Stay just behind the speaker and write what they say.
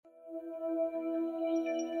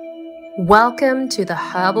Welcome to the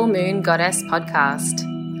Herbal Moon Goddess podcast.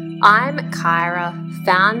 I'm Kyra,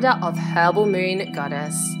 founder of Herbal Moon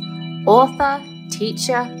Goddess, author,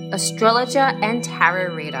 teacher, astrologer, and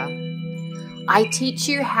tarot reader. I teach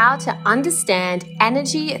you how to understand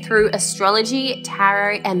energy through astrology,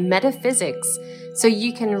 tarot, and metaphysics so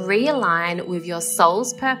you can realign with your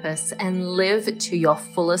soul's purpose and live to your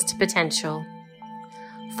fullest potential.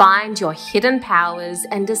 Find your hidden powers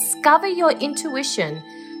and discover your intuition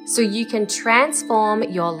so you can transform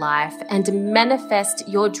your life and manifest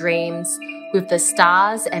your dreams with the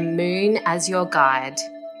stars and moon as your guide.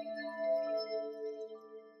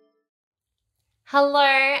 Hello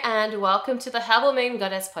and welcome to the Herbal Moon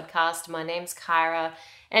Goddess podcast. My name's Kyra,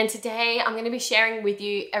 and today I'm going to be sharing with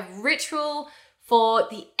you a ritual for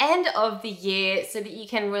the end of the year so that you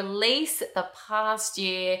can release the past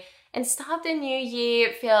year and start the new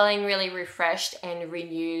year feeling really refreshed and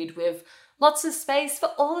renewed with lots of space for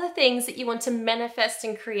all the things that you want to manifest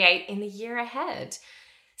and create in the year ahead.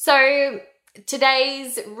 So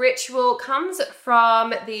today's ritual comes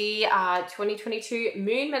from the 2022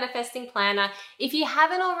 Moon Manifesting Planner. If you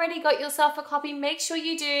haven't already got yourself a copy, make sure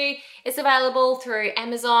you do. It's available through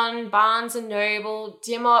Amazon, Barnes & Noble,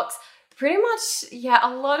 Dimox, pretty much,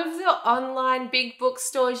 a lot of the online big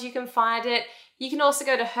bookstores you can find it. You can also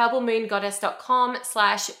go to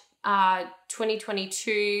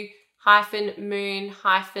herbalmoongoddess.com/2022 moon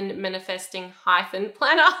manifesting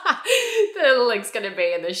planner. The link's going to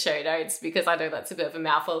be in the show notes because I know that's a bit of a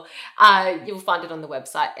mouthful. You'll find it on the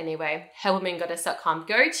website anyway, herbalmoongoddess.com.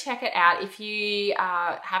 Go check it out if you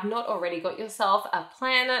have not already got yourself a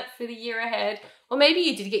planner for the year ahead, or maybe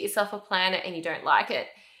you did get yourself a planner and you don't like it.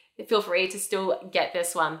 Feel free to still get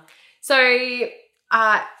this one. So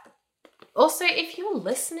also, if you're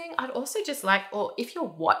listening, I'd also just like, or if you're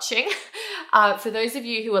watching, for those of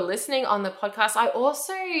you who are listening on the podcast, I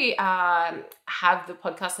also have the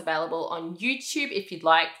podcast available on YouTube. If you'd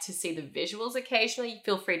like to see the visuals occasionally,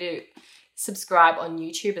 feel free to subscribe on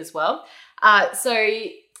YouTube as well. So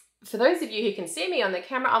for those of you who can see me on the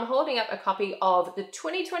camera, I'm holding up a copy of the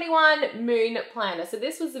 2021 Moon Planner. So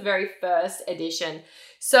this was the very first edition.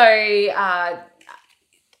 So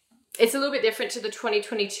it's a little bit different to the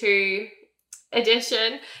 2022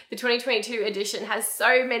 edition. The 2022 edition has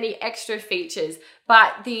so many extra features,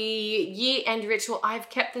 but the year-end ritual I've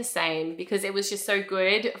kept the same because it was just so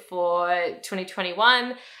good for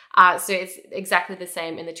 2021. So it's exactly the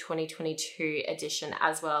same in the 2022 edition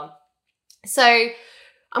as well. So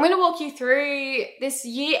I'm going to walk you through this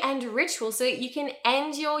year-end ritual so that you can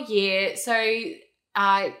end your year. So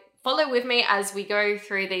follow with me as we go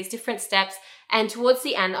through these different steps. And towards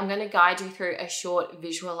the end, I'm going to guide you through a short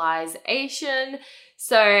visualization.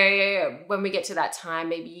 So when we get to that time,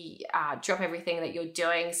 maybe drop everything that you're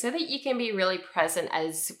doing so that you can be really present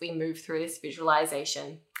as we move through this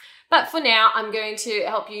visualization. But for now, I'm going to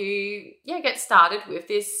help you get started with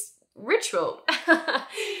this ritual.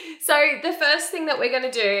 So the first thing that we're going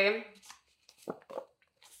to do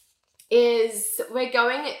is we're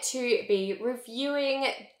going to be reviewing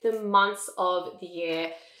the months of the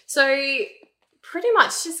year. So pretty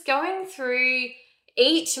much just going through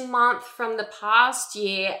each month from the past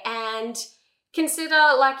year and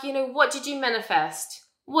consider what did you manifest?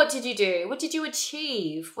 What did you do? What did you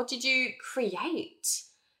achieve? What did you create?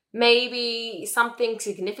 Maybe something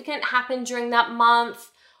significant happened during that month,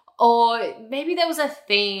 or maybe there was a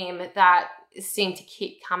theme that seemed to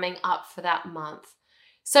keep coming up for that month.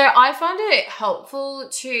 So I find it helpful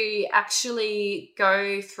to actually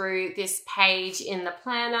go through this page in the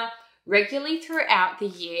planner regularly throughout the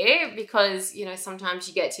year because, sometimes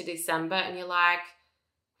you get to December and you're like,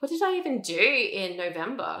 what did I even do in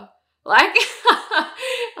November? Or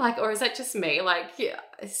is that just me?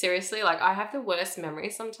 Seriously, I have the worst memory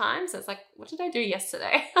sometimes. It's like, what did I do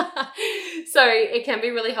yesterday? So it can be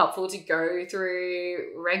really helpful to go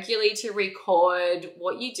through regularly to record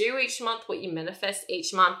what you do each month, what you manifest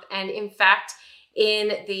each month. And in fact,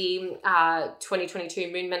 in the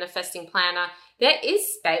 2022 Moon Manifesting Planner, there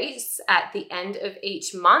is space at the end of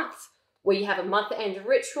each month where you have a month-end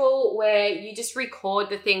ritual where you just record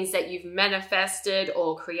the things that you've manifested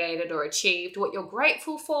or created or achieved, what you're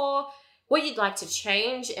grateful for, what you'd like to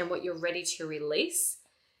change, and what you're ready to release.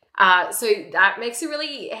 So that makes a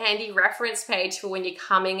really handy reference page for when you're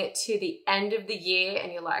coming to the end of the year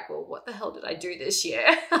and you're like, well, what the hell did I do this year?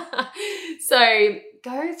 So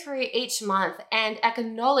go through each month and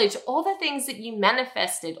acknowledge all the things that you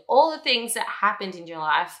manifested, all the things that happened in your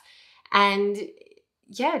life, and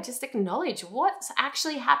just acknowledge what's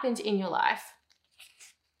actually happened in your life.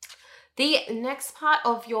 The next part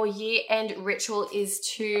of your year-end ritual is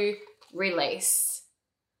to release.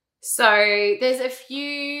 So there's a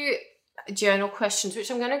few journal questions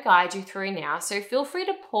which I'm going to guide you through now. So feel free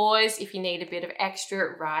to pause if you need a bit of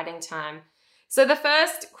extra writing time. So the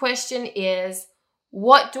first question is,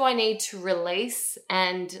 what do I need to release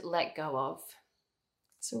and let go of?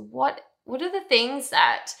 So what are the things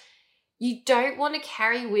that you don't want to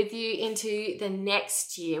carry with you into the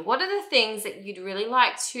next year? What are the things that you'd really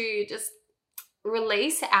like to just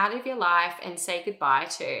release out of your life and say goodbye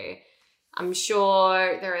to? I'm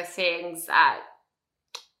sure there are things that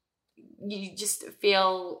you just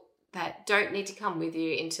feel that don't need to come with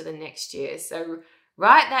you into the next year. So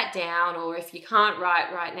write that down, or if you can't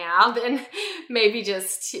write right now, then maybe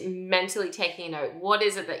just mentally taking a note. What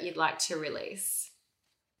is it that you'd like to release?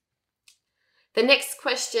 The next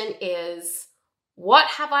question is, what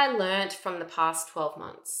have I learned from the past 12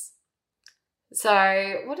 months?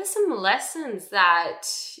 So what are some lessons that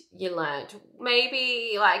you learned?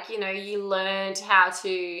 Maybe you learned how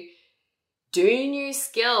to do new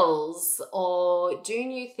skills or do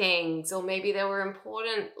new things, or maybe there were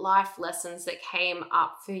important life lessons that came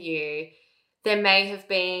up for you. There may have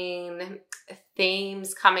been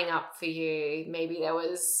themes coming up for you. Maybe there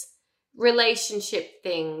was relationship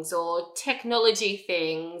things or technology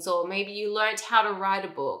things, or maybe you learned how to write a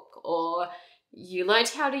book, or you learned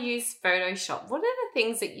how to use Photoshop. What are the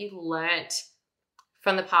things that you learned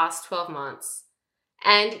from the past 12 months?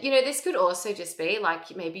 And, this could also just be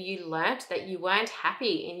like, maybe you learned that you weren't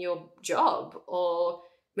happy in your job, or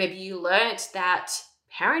maybe you learned that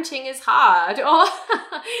parenting is hard, or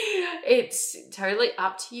it's totally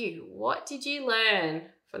up to you. What did you learn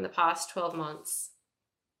from the past 12 months?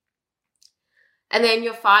 And then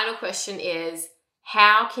your final question is,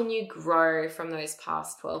 how can you grow from those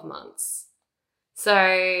past 12 months? So,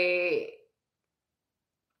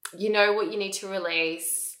 you know what you need to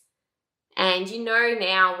release, and you know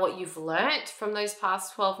now what you've learnt from those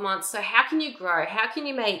past 12 months. So how can you grow? How can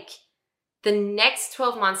you make the next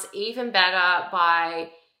 12 months even better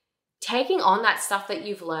by taking on that stuff that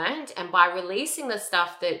you've learned and by releasing the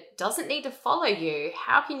stuff that doesn't need to follow you?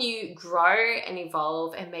 How can you grow and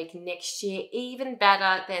evolve and make next year even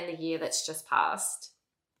better than the year that's just passed?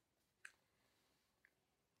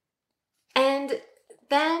 And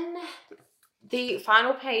then the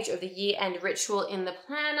final page of the year-end ritual in the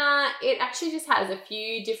planner, it actually just has a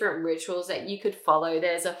few different rituals that you could follow.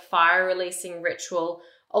 There's a fire releasing ritual,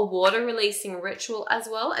 a water releasing ritual, as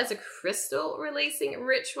well as a crystal releasing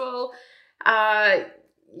ritual.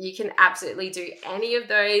 You can absolutely do any of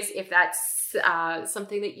those if that's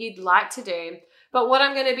something that you'd like to do. But what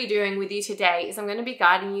I'm going to be doing with you today is I'm going to be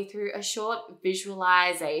guiding you through a short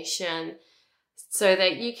visualization so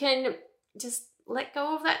that you can just let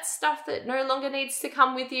go of that stuff that no longer needs to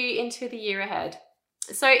come with you into the year ahead.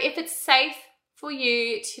 So if it's safe for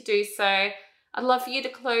you to do so, I'd love for you to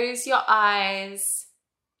close your eyes,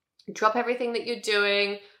 drop everything that you're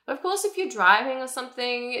doing. Of course, if you're driving or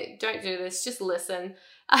something, don't do this, just listen.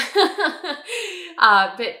 But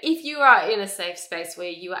if you are in a safe space where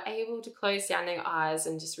you are able to close down your eyes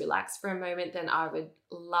and just relax for a moment, then I would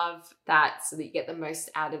love that so that you get the most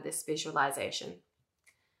out of this visualization.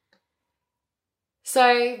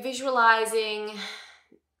 So visualizing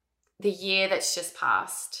the year that's just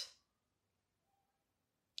passed.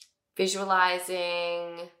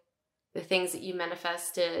 Visualizing the things that you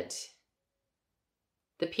manifested,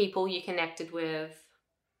 the people you connected with,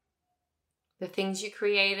 the things you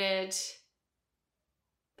created,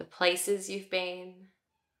 the places you've been.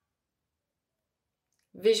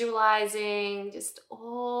 Visualizing just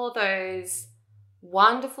all those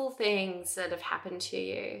wonderful things that have happened to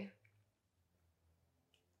you.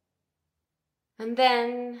 And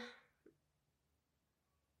then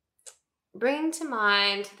bring to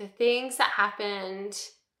mind the things that happened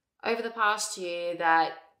over the past year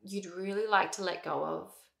that you'd really like to let go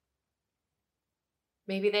of.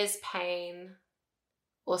 Maybe there's pain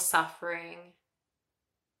or suffering,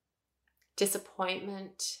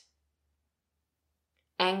 disappointment,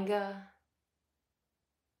 anger,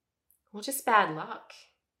 or just bad luck.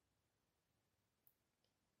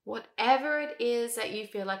 Whatever it is that you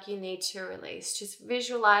feel like you need to release, just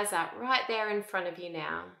visualize that right there in front of you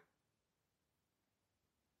now.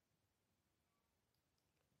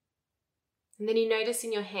 And then you notice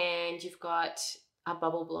in your hand you've got a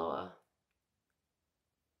bubble blower.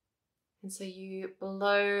 And so you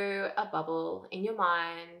blow a bubble in your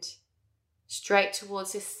mind straight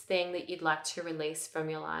towards this thing that you'd like to release from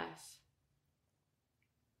your life.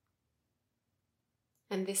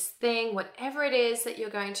 And this thing, whatever it is that you're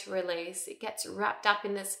going to release, it gets wrapped up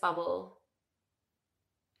in this bubble.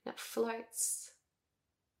 And it floats.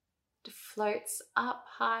 It floats up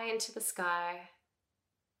high into the sky.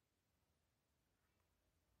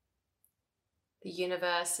 the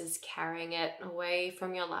universe is carrying it away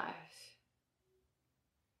from your life.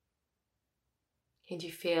 And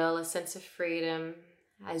you feel a sense of freedom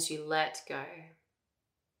as you let go.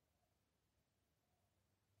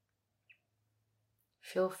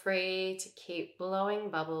 Feel free to keep blowing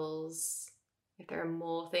bubbles if there are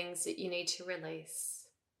more things that you need to release.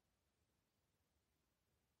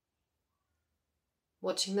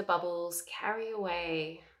 Watching the bubbles carry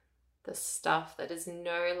away the stuff that is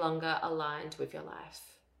no longer aligned with your life.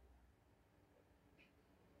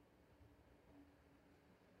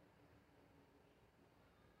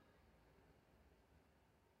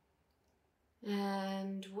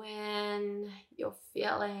 And when you're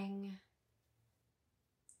feeling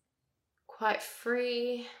quite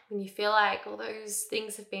free, when you feel like all those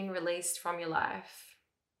things have been released from your life,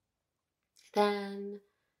 then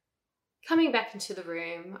coming back into the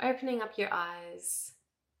room, opening up your eyes,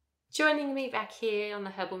 joining me back here on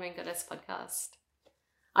the Herbal Moon Goddess podcast.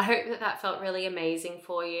 I hope that felt really amazing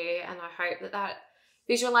for you, and I hope that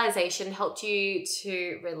visualization helped you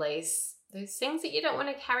to release those things that you don't want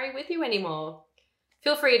to carry with you anymore.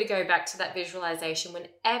 Feel free to go back to that visualization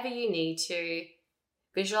whenever you need to,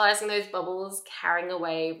 visualizing those bubbles carrying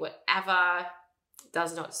away whatever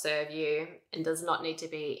does not serve you and does not need to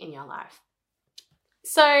be in your life.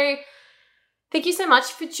 So thank you so much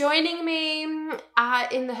for joining me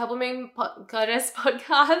in the Herbal Moon Goddess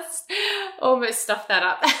podcast. Almost stuffed that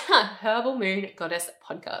up. Herbal Moon Goddess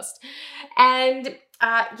podcast. And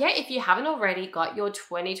if you haven't already got your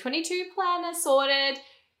 2022 planner sorted,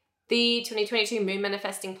 the 2022 Moon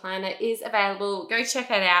Manifesting Planner is available. Go check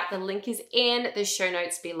it out. The link is in the show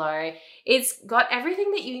notes below. It's got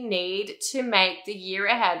everything that you need to make the year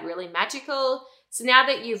ahead really magical. So now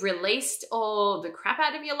that you've released all the crap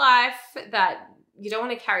out of your life that you don't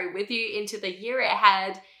want to carry with you into the year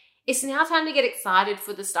ahead, it's now time to get excited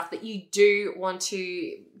for the stuff that you do want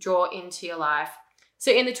to draw into your life. So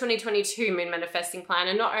in the 2022 Moon Manifesting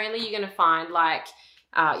Planner, not only are you going to find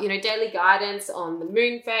daily guidance on the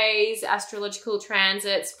moon phase, astrological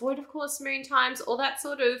transits, void of course moon times, all that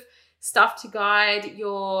sort of stuff to guide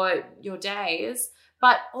your days,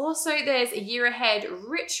 but also there's a year ahead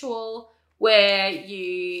ritual where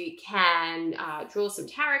you can draw some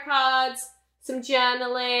tarot cards, some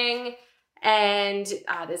journaling, and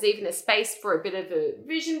there's even a space for a bit of a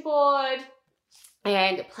vision board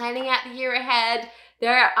and planning out the year ahead.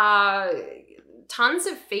 There are tons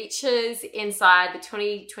of features inside the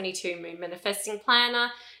 2022 Moon Manifesting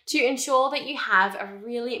Planner to ensure that you have a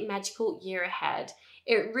really magical year ahead.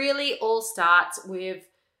 It really all starts with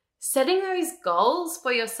setting those goals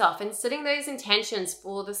for yourself and setting those intentions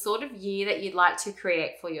for the sort of year that you'd like to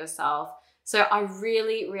create for yourself. So I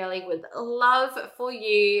really, really would love for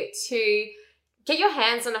you to get your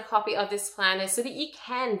hands on a copy of this planner so that you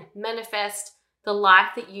can manifest the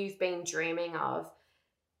life that you've been dreaming of.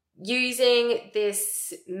 Using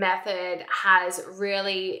this method has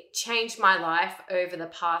really changed my life over the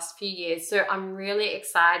past few years. So I'm really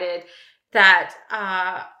excited that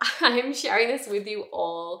I'm sharing this with you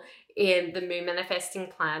all in the Moon Manifesting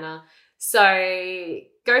Planner. So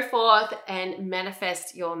go forth and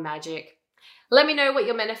manifest your magic. Let me know what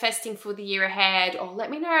you're manifesting for the year ahead, or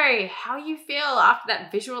let me know how you feel after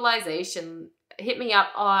that visualization. Hit me up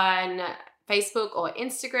on Facebook or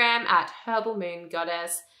Instagram at Herbal Moon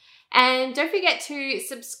Goddess. And don't forget to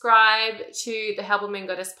subscribe to the Herbal Moon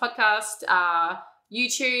Goddess podcast,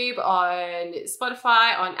 YouTube, on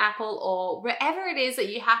Spotify, on Apple, or wherever it is that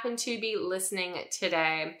you happen to be listening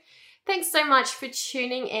today. Thanks so much for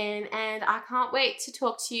tuning in, and I can't wait to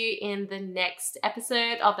talk to you in the next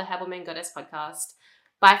episode of the Herbal Moon Goddess podcast.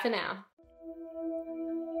 Bye for now.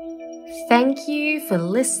 Thank you for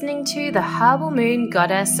listening to the Herbal Moon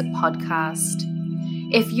Goddess podcast.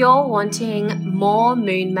 If you're wanting more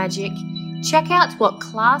moon magic, check out what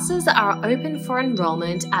classes are open for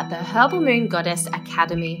enrollment at the Herbal Moon Goddess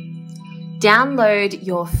Academy. Download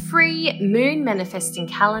your free moon manifesting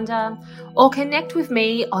calendar or connect with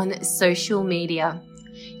me on social media.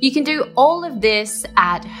 You can do all of this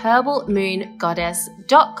at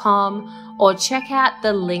herbalmoongoddess.com or check out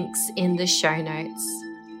the links in the show notes.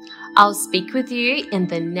 I'll speak with you in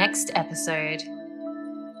the next episode.